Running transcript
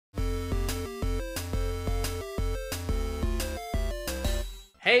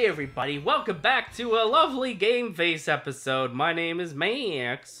Hey everybody, welcome back to a lovely Game Face episode. My name is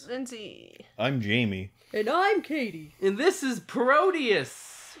Max. Lindsay. I'm Jamie. And I'm Katie. And this is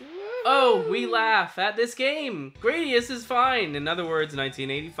Parodius. Oh, we laugh at this game. Gradius is fine. In other words,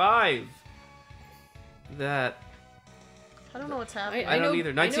 1985. I don't know what's happening. I don't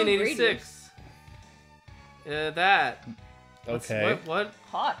either. 1986. That. Okay. What?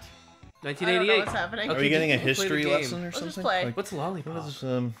 Hot. 1988. I don't know what's happening. Are we getting a history game. lesson or Let's something? just play. Like, What's lollipop? what is,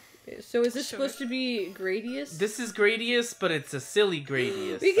 So is this supposed to be Gradius? This is Gradius, but it's a silly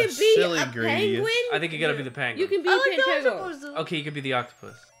Gradius. We can A be silly a Gradius. penguin? I think you gotta be the penguin. You can be Oh, a like Pentago. Okay, you could be the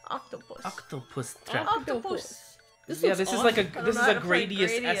octopus. Octopus. Octopus trap. Octopus. Yeah, looks this is awesome. like I a don't this know is how a to play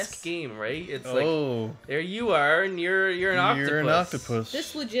Gradius-esque game, right? It's like oh, there you are, and you're an octopus. you're an octopus.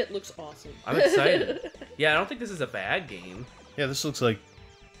 This legit looks awesome. I'm excited. Yeah, I don't think this is a bad game. Yeah, this looks like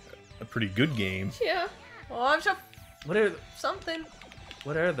a pretty good game. Yeah. Well, I'm sure What are something.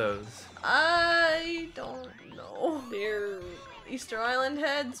 what are those? I don't know. They're... Easter Island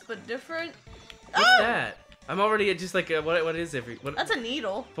heads, but different. What's Ah! that? I'm already at just like what is what? That's a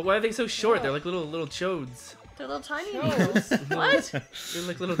needle. But why are they so short? Yeah. They're like little chodes. They're little tiny No. needles. What? They're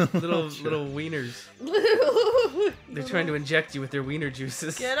like little wieners. They're trying to inject you with their wiener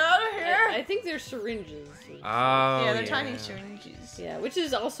juices. Get out of here. I think they're syringes. Oh, yeah, they're tiny syringes. Yeah, which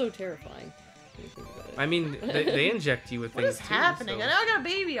is also terrifying. when you think about it. I mean, they inject you with What things is too, happening? so- I now got a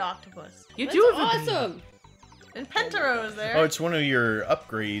baby octopus. You That's do have a baby. awesome! And Pentarose there. Oh, it's one of your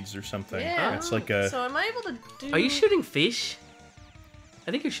upgrades or something. Yeah. It's like a. So am I able to do... Are you shooting fish?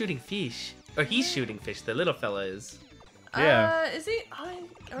 I think you're shooting fish. Or he's shooting fish, the little fella is. Yeah. Is he?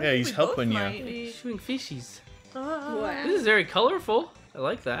 Yeah, he's helping you. He's shooting fishies. Wow. This is very colorful. I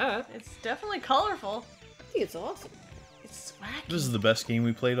like that. It's definitely colorful. I think it's awesome. It's wacky. This is the best game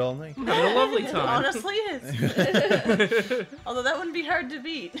we played all night. I'm having a lovely It time. honestly is. Although that wouldn't be hard to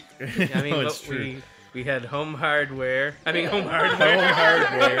beat. I mean, No, but it's true. we had home hardware. I mean, home Home hardware.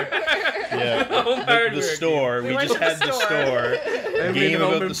 hardware. Yeah. Home hardware. The store. We We went just to the had the store. store. I mean, Game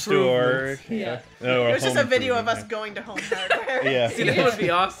home about the store. improvements. Yeah. Oh, It was just a home video of us improvement, going to Home Hardware. Yeah. See, that would be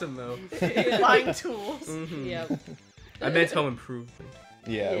awesome, though. Buying tools. Mhm. Yeah. I meant home improvement.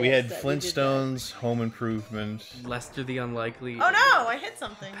 Yeah, Yes, we had that we did that. Flintstones, Home Improvement, Lester the Unlikely. Oh no, I hit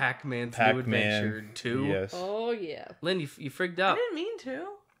something. Pac-Man's New Pac-Man. Adventure 2. Yes. Oh, yeah. Lynn, you frigged I up. didn't mean to.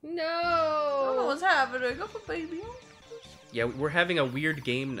 I don't know No! what's happening. Go for baby. Yeah, we're having a weird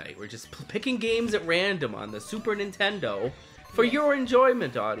game night. We're just picking games at random on the Super Nintendo for your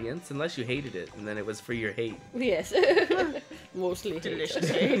enjoyment, audience, unless you hated it, and then it was for your hate. Yes. Mostly hate.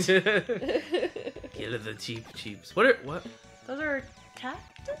 Delicious Kill hate. the cheaps. What? Those are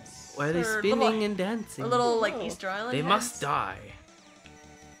cactus? Why are they Or spinning little, and dancing? or little like Oh. Easter Island They heads? must die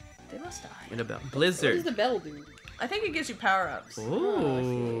They must die. in a What does blizzard. the bell do? I think it gives you power-ups.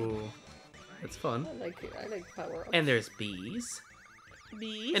 Ooh, that's fun. I like power ups. And there's bees,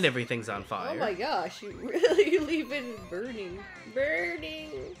 Bees. and everything's on Oh fire. my gosh, you really leave it burning.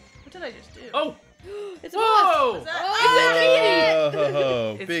 Burning! What did I just do? Oh, It's a moth! whoa! What's that?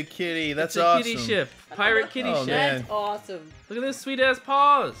 Oh, It's- big kitty. That's it's a awesome. kitty ship, pirate kitty Oh, ship. man. That's awesome. Look at those sweet ass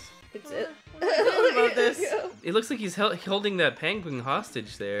paws. It's What do I do about this? It looks like he's holding that penguin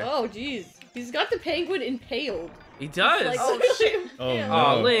hostage there. Oh jeez, he's got the penguin impaled. He does. Like- Oh shit. Oh, Yeah.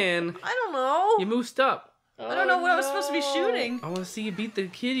 Aw, no. Lynn, I don't know. you moosed up. I don't know what I was supposed to be shooting. I want to see you beat the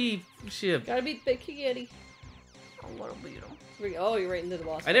kitty ship. Gotta beat the kitty. I want to beat him. Oh, you're right into the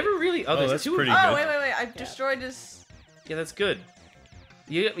boss. I never really. Oh, Oh, there's that's two. pretty Of them. Oh, good. wait. I destroyed his... Yeah, that's good.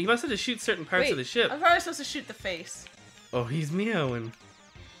 You must have to shoot certain parts of Wait. the ship. I'm probably supposed to shoot the face. Oh, he's meowing.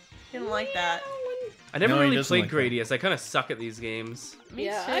 He didn't like that. I never No, he really doesn't played like that. Gradius. I kind of suck at these games. Me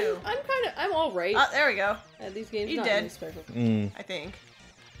Yeah, too. I'm all right There we go. at these games. He not did. really special. I think.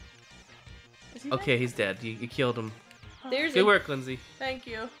 Is he Okay, he's dead. You killed him. dead? There's Good a, work, Lindsay. Thank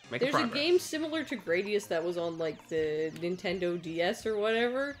you. Make there's a progress. game similar to Gradius that was on like the Nintendo DS or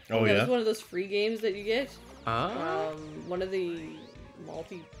whatever. Oh, that yeah? was one of those free games that you get. Ah. One of the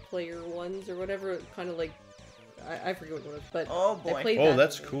multiplayer ones or whatever. Kind of like I forget what it was, but Oh I boy. played Oh, that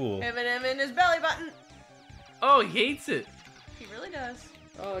that's one. cool. Him in his belly button. Oh, he hates it. He really does.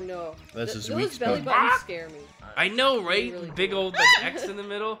 Oh no, That's his those weak belly spot. buttons scare me. I know, right? Really Big cool. old like X in the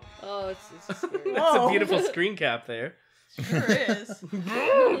middle. Oh, it's just scary. That's a Whoa. beautiful screen cap there. Sure is.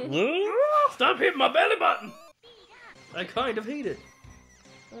 Stop hitting my belly button. I kind of hate it.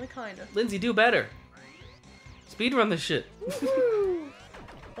 Only kinda. Lindsay, do better. Speedrun this shit.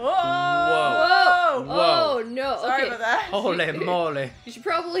 Whoa! Whoa. Oh no! Sorry okay. about that. Holy moly. You should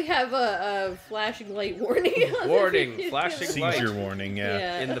probably have a flashing light warning. on the Warning, video. flashing light. Seizure warning, yeah.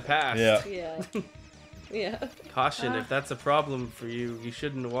 Yeah. In the past. Yeah. Yeah. Yeah. Caution, if that's a problem for you, you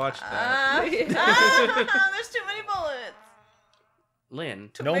shouldn't watch that. There's too many bullets. Lynn.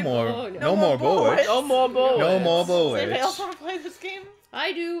 No many more. bullets. No more bullets. No more bullets. No more Does anybody else bullets. want to play this game?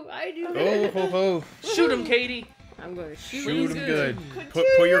 I do. Oh, ho, ho. Shoot him, Katie. I'm going to shoot Shoot him him good. Could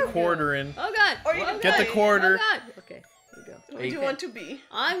Put your quarter in. Oh God. Or you oh, can God. Get the quarter. Oh God. Okay. Here we go. What do you want to be?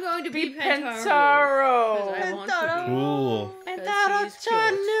 I'm going to be Pentaro. Pentaro. 'Cause I want to Pentaro. Cool. be. 'Cause he's cute.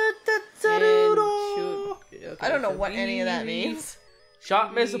 And shoot. Okay, I don't know so what any of that B, means.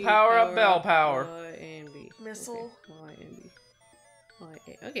 Shot, missile, power up, bell power. Y and B. Missile. Okay. Y and B. Y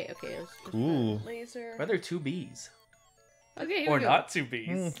A. Okay. Let's Cool. Laser. Are there 2 B's? Okay. Here Or we go. not 2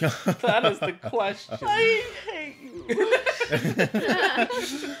 B's? That is the question. I hate you.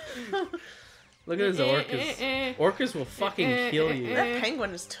 Look at his orcas. Orcas will fucking kill you. That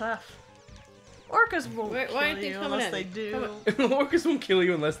penguin is tough. Orcas won't Why kill aren't they you coming unless at they me? do. Orcas won't kill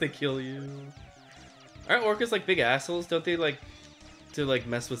you unless they kill you. Aren't orcas like big assholes? Don't they like to like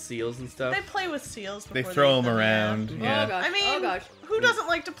mess with seals and stuff? They play with seals They before throw eat them around. Oh Yeah. gosh. I mean, oh gosh. who doesn't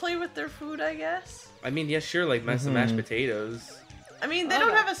like to play with their food, I guess? I mean, yeah, sure, like mashed potatoes. I mean, they Oh, don't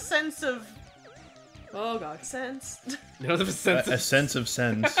God. have a sense of Oh gosh. sense They don't have a sense A of... sense of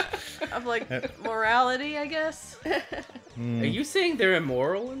sense. of like morality, I guess. Mm. Are you saying they're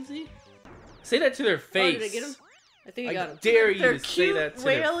immoral, Lindsay? Say that to their face. Oh, did I get him? I think I got him. dare you Their to say cute, that to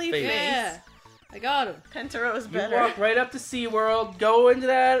their whaley face. face. Yeah. I got him. Pentaro is You better. walk right up to SeaWorld, go into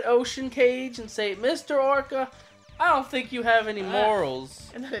that ocean cage, and say, Mr. Orca, I don't think you have any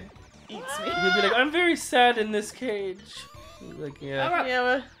morals. And then it eats me. You'll be like, I'm very sad in this cage. You'll be like, yeah. Alright.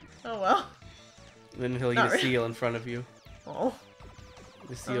 Yeah, but, oh well. Then he'll eat Not a really. seal in front of you. Oh.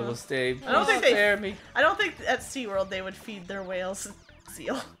 The seal will stay. I don't think they- spare me. I don't think at SeaWorld they would feed their whales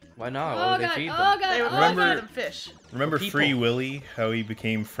seal. Why not? Why Oh would they god. feed Oh them? god. They would Oh Remember- feed god. them fish. Remember People. Free Willy? How he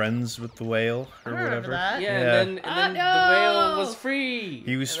became friends with the whale I or remember whatever? that. Yeah, Yeah. and then Oh, the whale no. was free.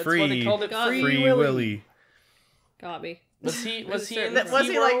 He was And that's why they free. called it Got Free, Free Willy. Willy. Got me. Was he in Was he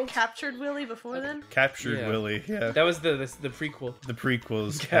SeaWorld? like captured Willy before then? Captured Yeah. Willy. Yeah. That was the prequel. The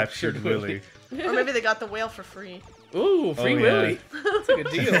prequels Captured captured Willy. Willy. Or maybe they got the whale for free. Ooh, Free Oh, yeah. Willy. That's a good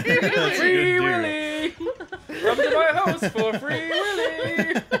deal. That's a good Free deal. Willy. Come to my house for Free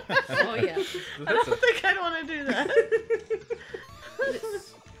Willy. Oh yeah. I don't think I'd want to do that.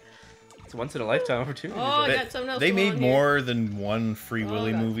 It's a once in a lifetime opportunity. Oh, I They- got something else. They going made on here. more than one Free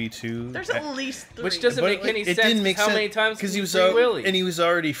Willy God. movie too. There's at least 3. Which doesn't But make any it sense. didn't make how sense many times because can he was Free Willy? and he was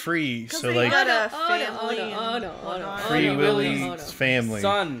already free. So they like got a Oh, no, family oh, no, oh, and no, oh, no, whatnot. oh, Free no, Willy's no, no. family.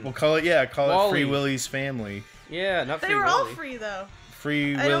 Son. We'll call it Free Wally. Willy's family. Yeah, not They Free were Willy. all free though.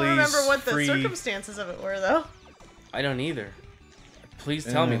 Free I don't Willy's remember what the free. circumstances of it were though. I don't either. Please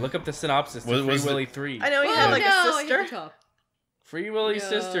tell me. Look up the synopsis to Was- Free was Willy 3. I know he Oh, had like no, a I hit sister. the top. Free Willy's No.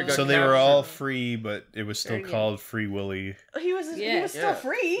 sister got So they were all captured. free, but it was still Very good. called Free Willy. He was Yeah. still Yeah.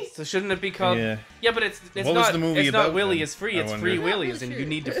 free. So shouldn't it be called? Yeah. Yeah, but it's What not. was the movie it's not about Willy then? is free. I It's wonder. Free Not Willy, really as in sure. you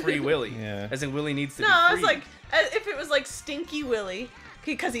need to free Willy. Yeah. As in Willy needs to No, be I free. was like, if it was like Stinky Willy,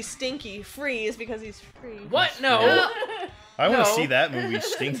 because he's stinky. Free is because he's free. What? No. I want to No. see that movie,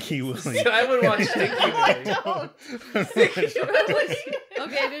 Stinky Willy. I would watch Stinky Willy.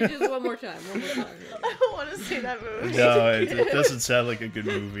 Okay, there's just one more time. One more time. I don't want to see that movie. No, it doesn't sound like a good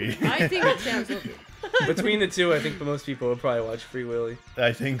movie. I think it sounds lovely. Between the two, I think most people would probably watch Free Willy.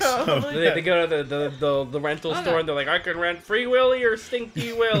 I think so. Probably. They go to the rental Oh, store no. and they're like, I can rent Free Willy or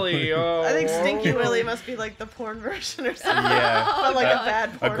Stinky Willy. Oh, I think Stinky Willy must be like the porn version or something. Yeah. But like God. a bad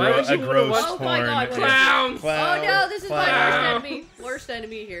A, porn. Why would a you wanna gross watch- Oh porn. my God, what is Clowns! Oh no, this is my worst Clown. enemy. Worst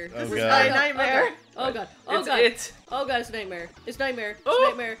enemy here. Oh, This God. is My nightmare. Oh god. Oh It's god. it. Oh god, it's a nightmare. It's nightmare. It's Oh.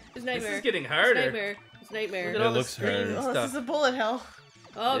 nightmare. It's nightmare. This is getting It's harder. nightmare. It's nightmare. Look at It all the looks screen hard. and Oh, this stuff. is a bullet hell.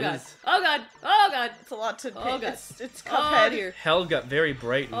 Oh It god. is. Oh god. Oh god. It's a lot to Oh, God. It's Oh Cuphead. dear. Hell got very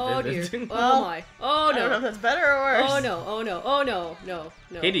bright and Oh dear. vivid. Oh my. Oh I don't know if no. that's better or worse. Oh no. Oh no. Oh no. No.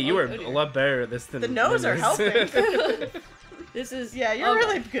 No. Katie, you Oh, are oh, dear. a lot better at this than The nose than are us. helping. This is. Yeah, you're oh,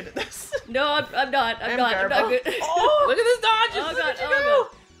 really God. good at this. No, I'm not. I'm I'm not. I'm not Garbo. good. Oh! Look at this dodges! Oh Look god. at you Oh go!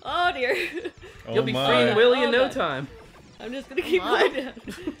 god. Oh dear. Oh You'll be my. freeing Willy in Oh, no God. time. I'm just gonna keep my. going down.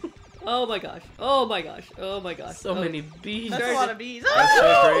 Oh my gosh. Oh my gosh. Oh my gosh. So oh. many bees. That's a lot of bees. That's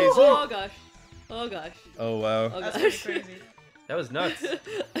so crazy. Oh gosh. Oh gosh. Oh wow. Oh That's gosh. pretty crazy. That was nuts.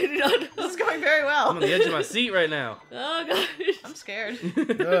 I do not know. This is going very I'm well. on the edge of my seat right now. Oh gosh. I'm scared.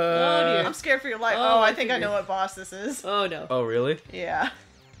 dear. I'm scared for your life. Oh, Oh, I I think I figured. know what boss this is. Oh no. Oh, really? Yeah,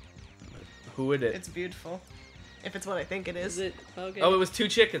 Who would it? it's beautiful. If it's what I think it Is is. it okay? Oh, it was two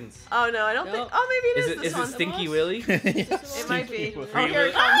chickens. Oh no, I don't No. think. Oh, maybe it Is is it this is one. it Stinky boss? Willy? It might be. Free Oh, here Willy.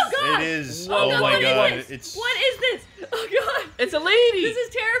 it comes. Oh, God. It is. Whoa, Oh God, my what is god. this? It's What is this? Oh god. It's a lady. This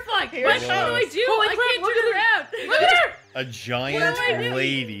is terrifying. fuck? Here What it do goes. I do? Holy I crap, can't look turn around. Look at her! A giant What am I doing?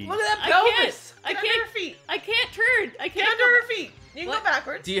 lady. Look at that I can't. pelvis! I Get under her can't. feet. I can't turn. I Get can't under go. her feet. You can What? go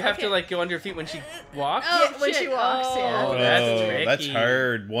backwards. Do you have to Okay. like go under her feet when she walks? Oh, Yeah, when shit. she walks, yeah. Oh, Oh, that's that's tricky.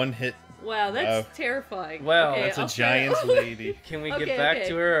 hard. One hit. Wow, that's terrifying. Well, okay, That's a I'll try- giant lady. Can we Okay, get back okay.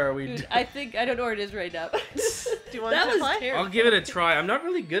 to her, or are we? Dude, I think I don't know where it is right now. Do you want that to was play? terrible. I'll give it a try. I'm not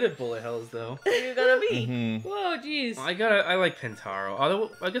really good at bullet hells though. Who are you gonna be? Mhm. Whoa, jeez. I like Pentaro. Although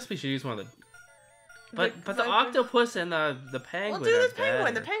I guess we should use one of the. But the octopus and the penguin. We'll do are the penguin.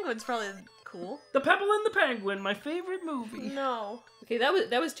 better. The penguin's probably cool. The Pebble and the Penguin, my favorite movie. No. Okay,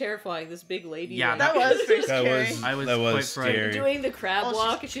 that was terrifying. This big lady. Yeah, like, That was pretty That scary. was I was that quite was frightened. scary. doing the crab Oh,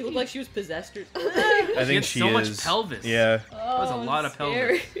 walk, she's- and she looked like she was possessed or something. I She think had she so is. much pelvis. Yeah. was a lot of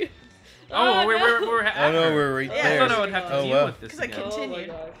pelvis. scary. Oh, no. we're Oh no, we're right Yeah. I there. thought I would have to Oh, deal wow. with this. 'Cause I again. continued.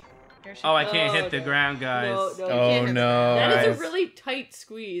 Oh my gosh. Here she Oh, I comes. can't Oh, hit the no. ground, guys. No, You Oh can't hit no. That is Nice. a really tight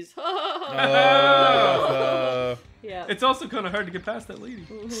squeeze. Oh. Yeah. It's also kind of hard to get past that lady.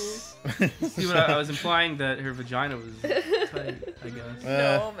 Mhm. See what I was implying that her vagina was tight, I guess.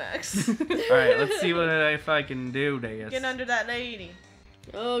 No, Max. All right, let's see what if I can do this. Get under that lady.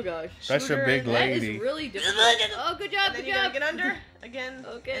 Oh gosh. That's Shoot a her big in the- That lady. is really difficult. Oh, good job, And then good you gotta job. get under again.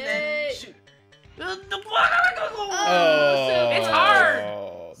 Okay. And then shoot. Oh, It's hard.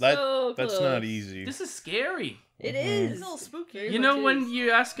 So That's close. not easy. This is scary. It Mhm. is. It's a little spooky. Very You know much when is.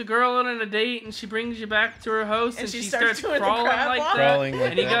 you ask a girl out on a date and she brings you back to her house and, And she starts starts doing the crawling crab like walk? that, Crawling like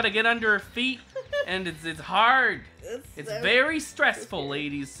and you that. gotta get under her feet, and it's hard. It's so- very stressful,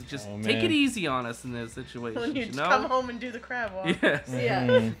 ladies. So just Oh, take man. it easy on us in this situation. When you You know? come home and do the crab walk. Yes. Yeah.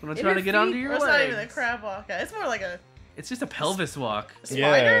 Mhm. I'm In trying her to get under feet? your Or it's legs. not even a crab walk. It's more like a It's just a pelvis walk.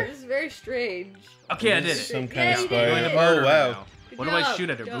 spider. This is very strange. Okay, I did it. Some kind Yeah, of you did spider. Going to it. murder Oh her wow. now. Good What do I job, shoot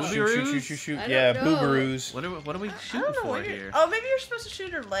at her? good job. Booby Shoot, shoot, roos? shoot, shoot. I don't Yeah, know. boobaroos. What are we I shooting don't know for what you're. here? Oh, maybe you're supposed to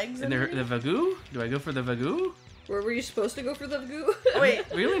shoot her legs. And the vagoo? Do I go for the vagoo? Where were you supposed to go for the goo? Oh, wait.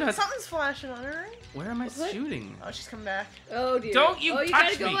 Really not? Something's flashing on her, right? Where am I What? shooting? Oh, she's coming back. Oh dear. Don't you Oh, you touch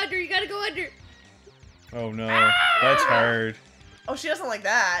gotta go me. under. You gotta go under. Oh no. That's hard. Oh, she doesn't like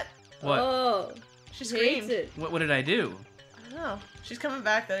that. What? Oh, She hates screamed. it. What did I do? I don't know. She's coming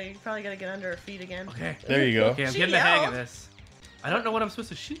back though. You probably gotta get under her feet again. Okay. There you go. Okay, I'm She getting the hang of yelled. this. I don't know what I'm supposed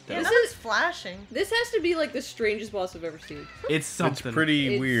to shoot though. Yeah, This nothing's is- flashing. This has to be like the strangest boss I've ever seen. It's something. It's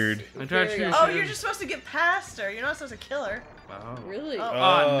pretty It's weird. I'm trying to very shoot. Oh, odd. you're just supposed to get past her. You're not supposed to kill her. Wow. Really? Oh.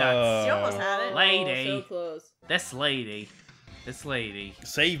 Oh, nuts. You almost had it. Lady. So close. This lady. This lady.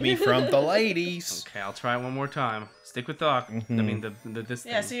 Save me from the ladies. Okay, I'll try it one more time. Stick with the. I Mhm. mean this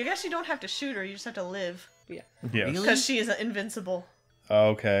Yeah, thing. so you guess you don't have to shoot her. You just have to live Yes. Really? because she is invincible.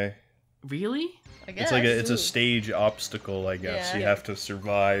 Okay. Really? I guess. It's like it's Ooh. a stage obstacle, I guess. Yeah. You have to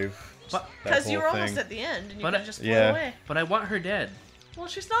survive. But- that Because you whole were almost thing. at the end and you But could I- just float Yeah. away. But I want her dead. Well,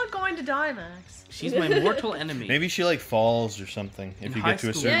 she's not going to die, Max. She's my mortal enemy. Maybe she like falls or something if In you high get to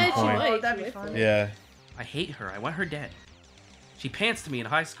a school. certain Yeah, she point. might. Oh, that'd be She fun. might. Yeah. I hate her. I want her dead. She pantsed me in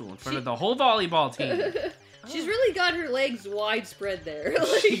high school in front of the whole volleyball team. She's really got her legs widespread there.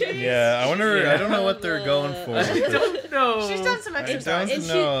 Like, Yeah. I wonder. I don't know what they're going I for. don't know. She's done some I exercise.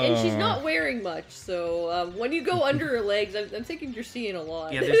 don't and she's know. not wearing much, so when you go under her legs, I'm thinking you're seeing a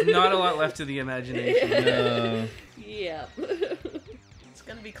lot. Yeah, there's not a lot left to the imagination. No. Yeah. It's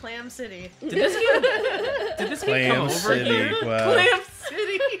gonna be Clam City. Did this game come Clam over City. here? Wow. Clam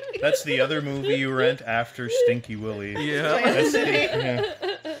City. That's the other movie you rent after Stinky Willie. Yeah. That's the,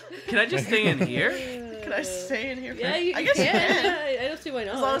 yeah. Can I just stay in here? Can I stay in here? Yeah, you I guess you can. Yeah, I don't see why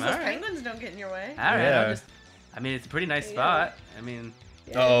not. As long as those Alright. penguins don't get in your way. All right. Yeah. I'll just. I mean, it's a pretty nice Yeah. spot. I mean,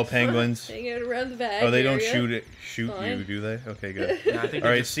 Oh, penguins. Hang out around the back. Oh, they don't area. shoot you, Fine. do they? Okay, good. no, I think All they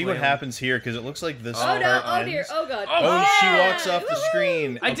right, just see what flail. happens here because it looks like this Oh part no! Oh dear! ends. Oh god! Oh, she Yeah! walks off the Woohoo!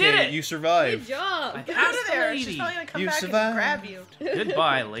 screen. I okay, did it! You Good survived. job. I Get out of passed the there. lady. She's probably gonna come You back survived. and grab you.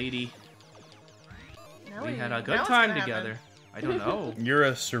 Goodbye, lady. Now We you- had a now good what's time gonna together. happen? I don't know. You're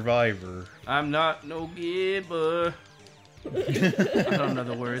a survivor. I'm not no giver. I don't know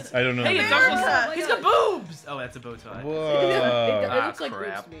the words. I don't know. Hey, the it's name. Uncle America. Sam. He's got boobs. Oh, that's a bow tie. It Whoa. looks like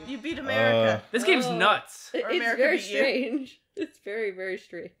crap. boobs to me. You beat America. This game's Oh. nuts. It's America very beat you. strange. It's very, very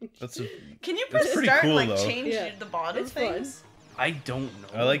strange. That's a, Can you That's press pretty start cool, and like though. change Yeah. the bottom It's fun. things? I don't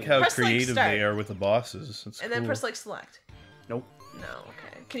know. I like how Press, like, creative start. they are with the bosses. It's And cool. then press like select. Nope. No,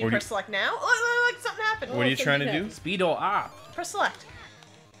 okay. Can you Or do press select now? Oh, like something happened. What are you can trying do to do? that. Speedo up. Press select.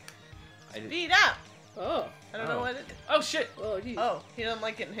 I did- Speed up. Oh. I don't know Oh. what it. Oh shit. Oh, geez. Oh, he doesn't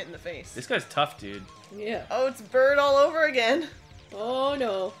like getting hit in the face. This guy's tough, dude. Yeah. Oh, it's bird all over again. Oh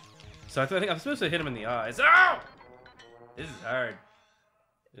no. So I think I'm supposed to hit him in the eyes. Ow! This is hard.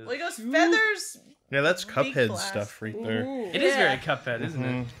 This Well, he goes is- feathers. Yeah, that's Big Cuphead blast. stuff right there. Ooh. It is Yeah. very Cuphead, isn't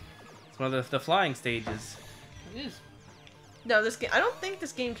Mhm. it? It's one of the flying stages. It is. No, this game. I don't think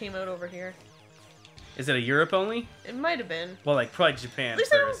this game came out over here. Is it a Europe only? It might have been. Well, like probably Japan At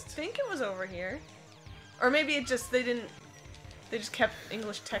least I don't first. think it was over here. Or maybe it just they just kept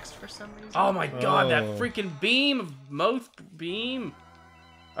English text for some reason. Oh my god, that Oh. freaking beam, mouth beam.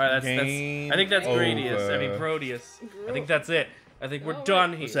 All right, that's. I think that's Game Gradius. I mean over. Parodius. I think that's it. I think we're Alright.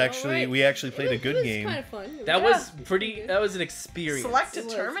 done It's here. actually we actually played a good game. Kind of fun. That Yeah. was pretty. That was an experience. Select to It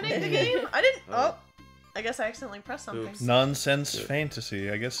was. terminate the game? I didn't. Oh. Oh. I guess I accidentally pressed something. Oops. Nonsense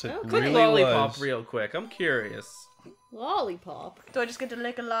fantasy. I guess it Oh, Click really lollipop was. real quick. I'm curious. Lollipop. Do I just get to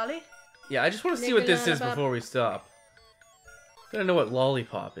lick a lolly? Yeah, I just want to see what this is Lollipop. before we stop. Gotta know what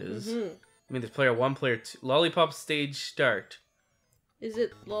lollipop is. Mhm. I mean, there's player 1, player 2. Lollipop stage start. Is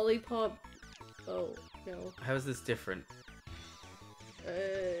it lollipop? Oh no. How is this different? Uh.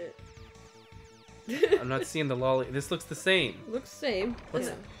 I'm not seeing the lolly. This looks the same. Looks same. What's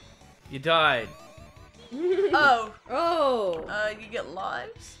yeah. it? You died. Oh. Oh. You get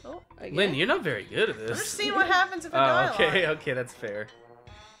lives? Oh. I guess. Lynn, you're not very good at I'm this. just seeing what happens if I die Oh, okay, a lot. okay, that's fair.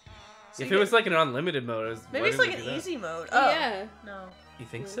 So If you it was get- like an unlimited mode, Maybe why it's didn't like they an do that? easy mode. Oh. Yeah. No. You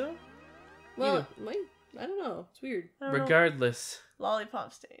think so? Well, I don't know. It's weird. I don't know. Regardless.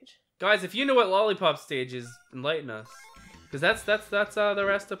 Lollipop stage. Guys, if you know what lollipop stage is, enlighten us. Because that's the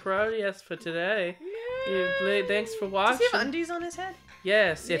rest of Parodius for today. Yeah, thanks for Does watching. he have undies on his head?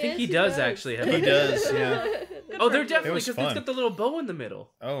 Yes, I think Yes, he he does does. actually have He undies. does, yeah. Oh, they're him. definitely was because it's fun. got the little bow in the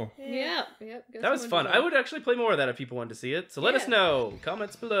middle. Oh, Yeah. Yep. That was fun. I would actually play more of that if people wanted to see it. So let us Yeah. know.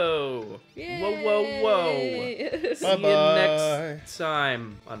 Comments below. Yay. Whoa, whoa, whoa. See you Bye-bye. next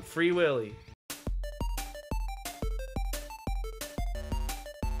time on Free Willy.